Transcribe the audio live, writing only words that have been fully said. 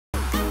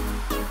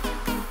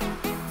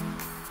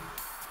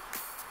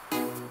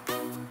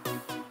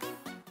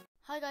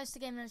guys, the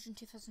Game Legend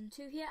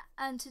 2002 here,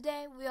 and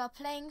today we are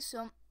playing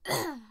some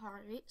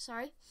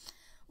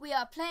we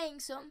are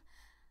playing some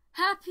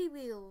Happy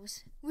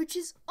Wheels, which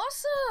is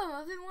awesome.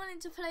 I've been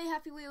wanting to play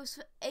Happy Wheels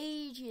for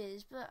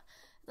ages, but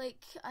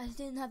like I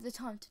didn't have the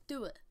time to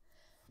do it.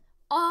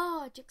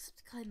 Oh,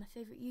 Jacksepticeye, my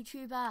favorite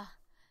YouTuber.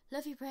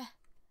 Love you, bruh.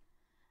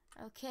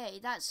 Okay,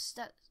 that's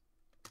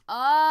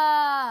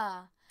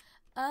oh,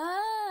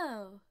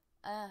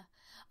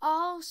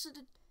 so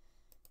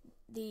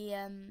the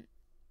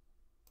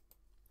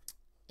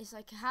it's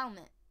like a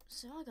helmet.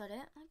 So I got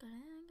it.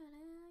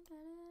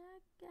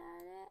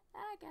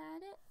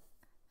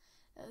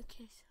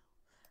 Okay, so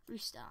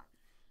restart.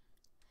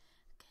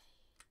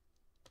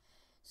 Okay.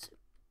 So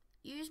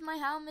use my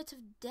helmet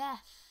of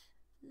death.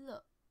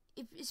 Look,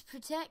 it's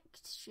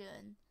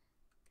protection.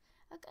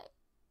 Okay.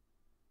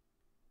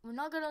 We're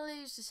not gonna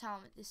lose this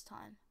helmet this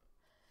time.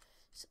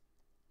 So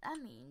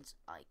that means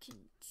I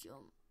can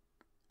jump.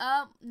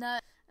 Oh no.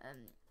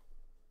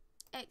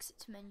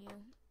 Exit menu.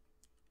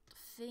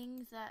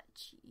 Thing that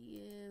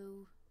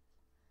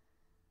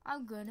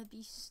I'm gonna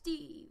be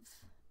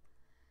Steve.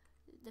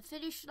 The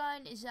finish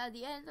line is at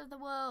the end of the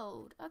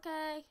world.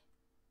 Okay.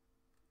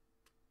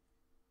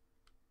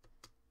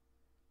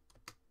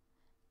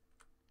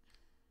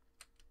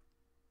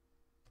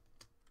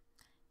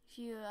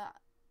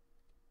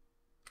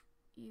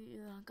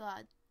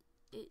 God,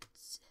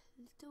 it's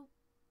a little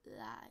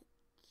black.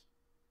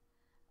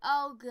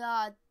 Oh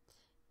God,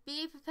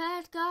 be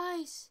prepared,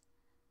 guys.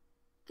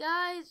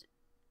 Guys,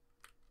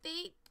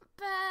 be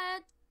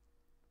prepared.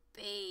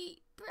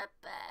 Be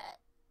prepared.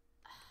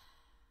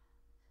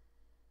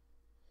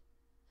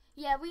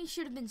 Yeah, we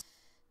should have been.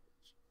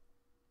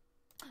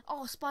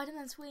 Oh,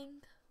 Spider-Man's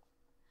wing.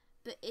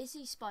 But is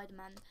he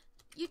Spider-Man?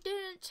 You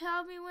didn't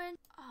tell me when.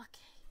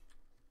 Okay.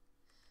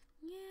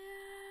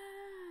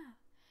 Yeah.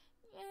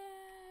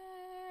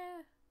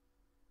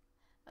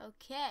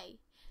 Okay.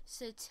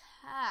 So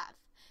tap.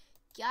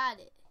 Got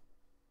it.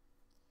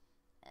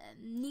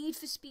 Need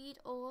for Speed,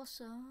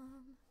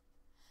 awesome.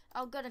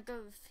 I'm gonna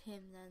go with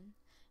him then.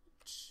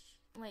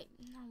 Wait,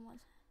 no one.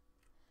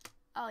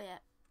 Oh yeah.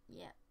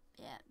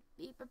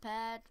 Be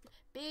prepared.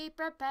 Be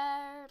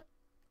prepared.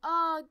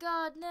 Oh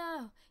God,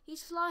 no!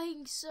 He's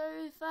flying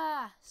so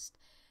fast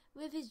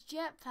with his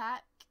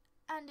jetpack,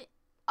 and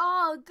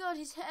oh God,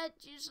 his head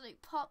just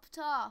like popped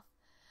off.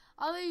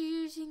 I was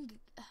using.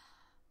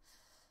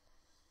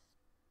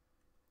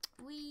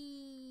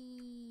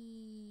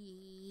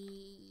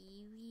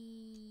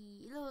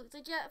 Look, the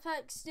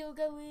jetpack's still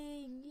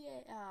going.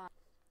 Yeah.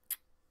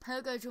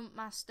 Pogo Jump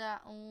Master.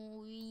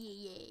 Oh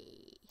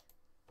yeah.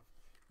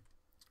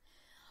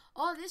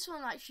 Oh, this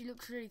one actually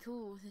looks really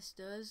cool. This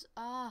does.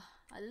 I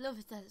love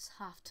it that it's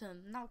half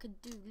term. Now I can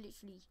do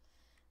literally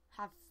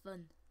have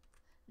fun.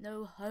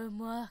 No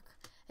homework.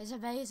 It's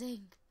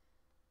amazing.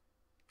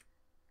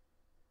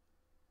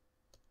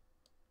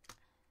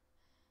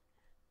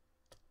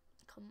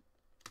 Come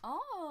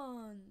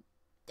on.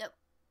 Yep.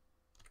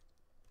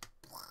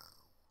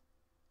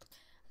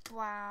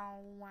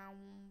 Wow.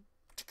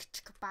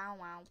 Bow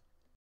wow.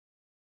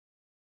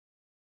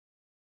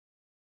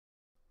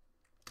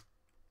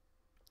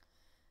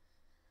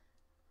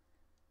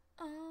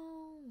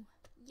 Oh,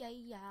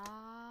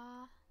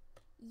 yeah.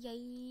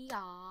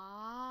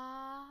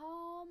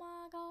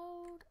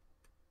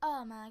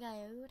 Oh my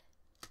God.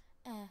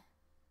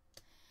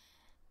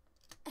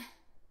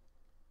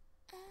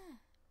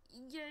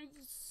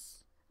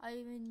 Yes.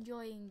 I'm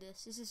enjoying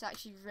this. This is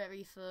actually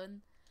very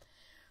fun.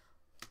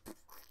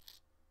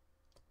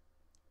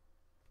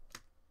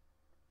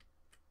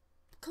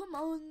 Come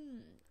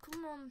on,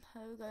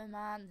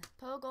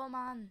 Pogo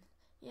Man.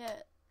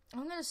 Yeah.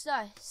 I'm gonna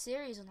start a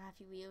series on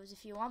Happy Wheels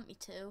if you want me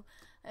to.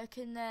 I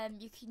can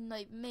you can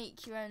like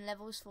make your own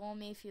levels for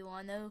me if you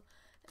want to.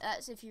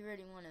 That's if you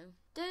really want to.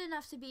 Doesn't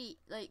have to be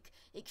like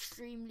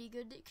extremely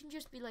good. It can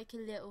just be like a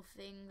little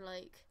thing,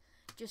 like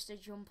just to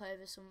jump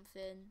over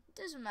something. It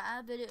doesn't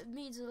matter, but it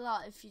means a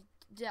lot if you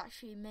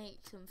actually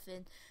make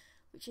something,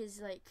 which is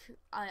like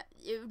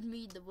it would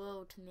mean the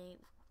world to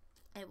me.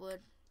 It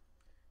would.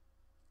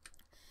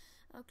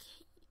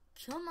 Okay,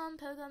 come on,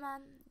 Pogo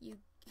Man,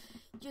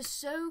 you're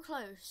so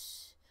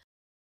close.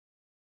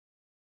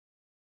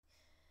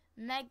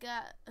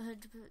 Mega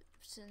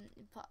 100%.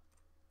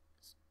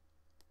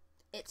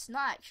 It's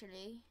not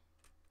actually.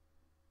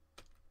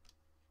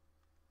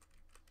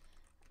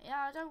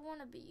 Yeah, I don't want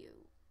to be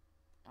you.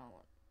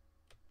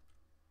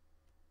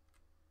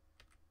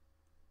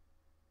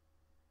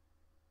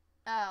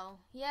 Oh,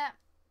 yeah,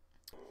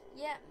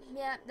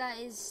 that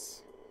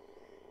is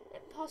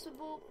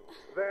impossible.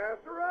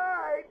 That's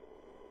right.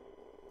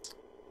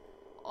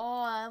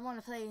 Oh, I want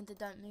to play the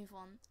Don't Move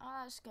one.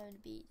 Oh, it's going to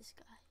be this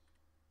guy.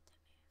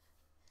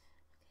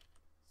 Don't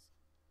move.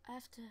 Okay. I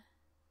have to.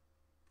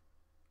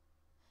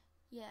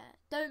 Yeah,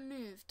 don't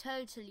move.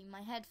 Totally,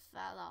 my head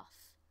fell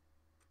off.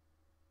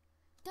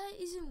 That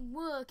isn't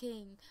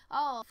working.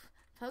 Oh,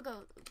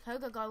 Pogo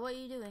guy, what are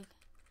you doing?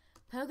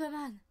 Pogo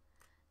Man,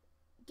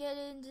 get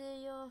into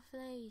your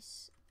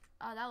place.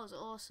 Oh, that was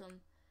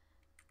awesome.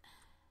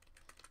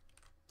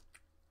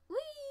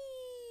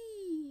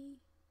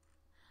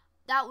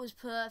 That was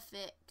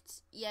perfect.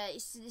 Yeah,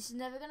 this is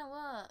never gonna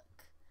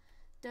work.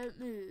 Don't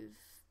move.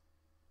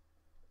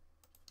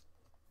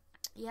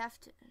 You have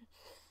to.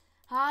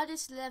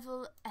 Hardest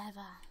level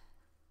ever.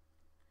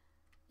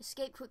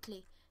 Escape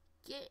quickly.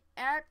 Get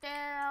out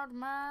there, old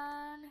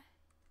man.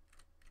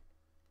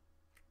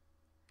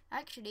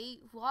 Actually,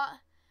 what?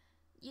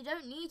 You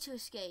don't need to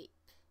escape.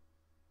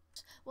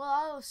 Well,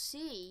 I will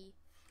see.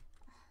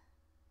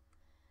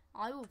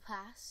 I will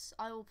pass.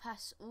 I will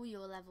pass all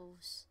your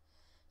levels.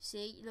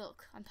 See,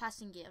 look, I'm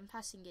passing it. I'm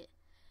passing it.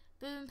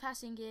 Boom,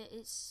 passing it.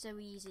 It's so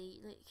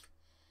easy. Like,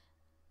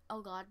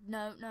 oh god,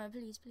 no, no,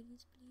 please,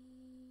 please,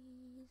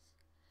 please.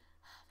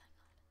 Oh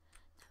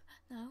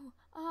my god, no.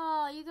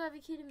 Oh, you gotta be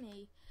kidding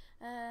me.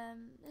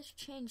 Let's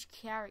change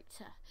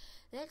character.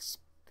 Let's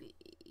be.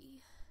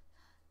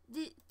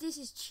 This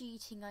is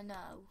cheating. I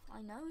know.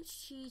 I know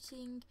it's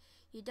cheating.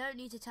 You don't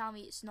need to tell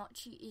me it's not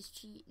cheat.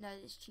 No,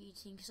 it's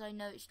cheating because I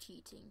know it's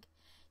cheating.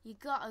 You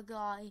got a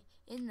guy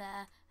in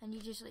there, and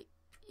you just like.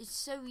 It's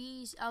so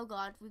easy. Oh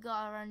god, we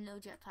got our own little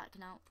jetpack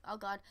now. Oh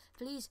god,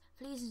 please,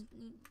 please,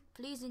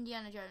 please,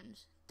 Indiana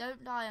Jones,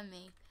 don't die on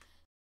me.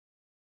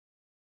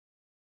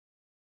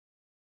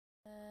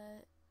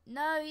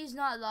 No, he's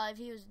not alive.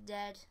 He was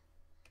dead.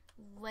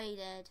 Way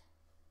dead.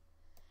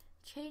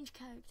 Change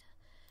character.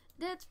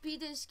 Let's be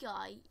this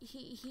guy.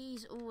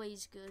 He's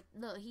always good.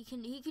 Look, he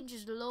can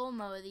just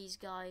lawnmower these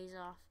guys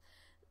off.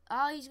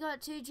 Oh, he's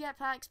got 2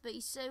 jetpacks, but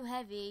he's so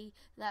heavy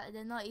that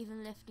they're not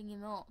even lifting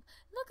him up.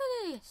 Look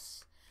at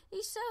this.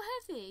 He's so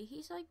heavy.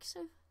 He's like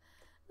so.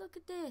 Look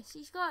at this.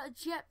 He's got a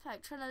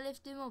jetpack trying to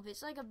lift him up.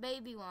 It's like a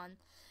baby one.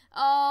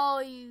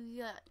 Oh,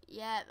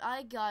 yeah,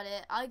 I got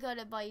it. I got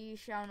it by you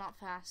shall not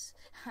pass.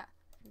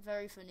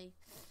 Very funny.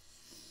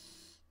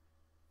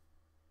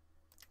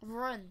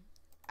 Run.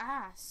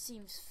 Ah,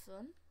 seems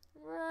fun.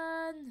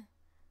 Run.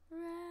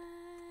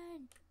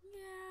 Run.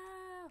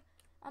 No.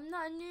 I'm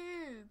not a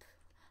noob.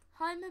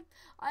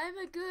 I'm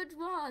a good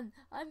one.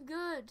 I'm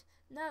good.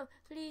 No,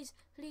 please,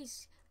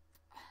 please.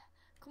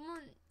 Come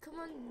on, come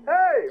on.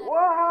 Hey,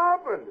 what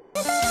happened?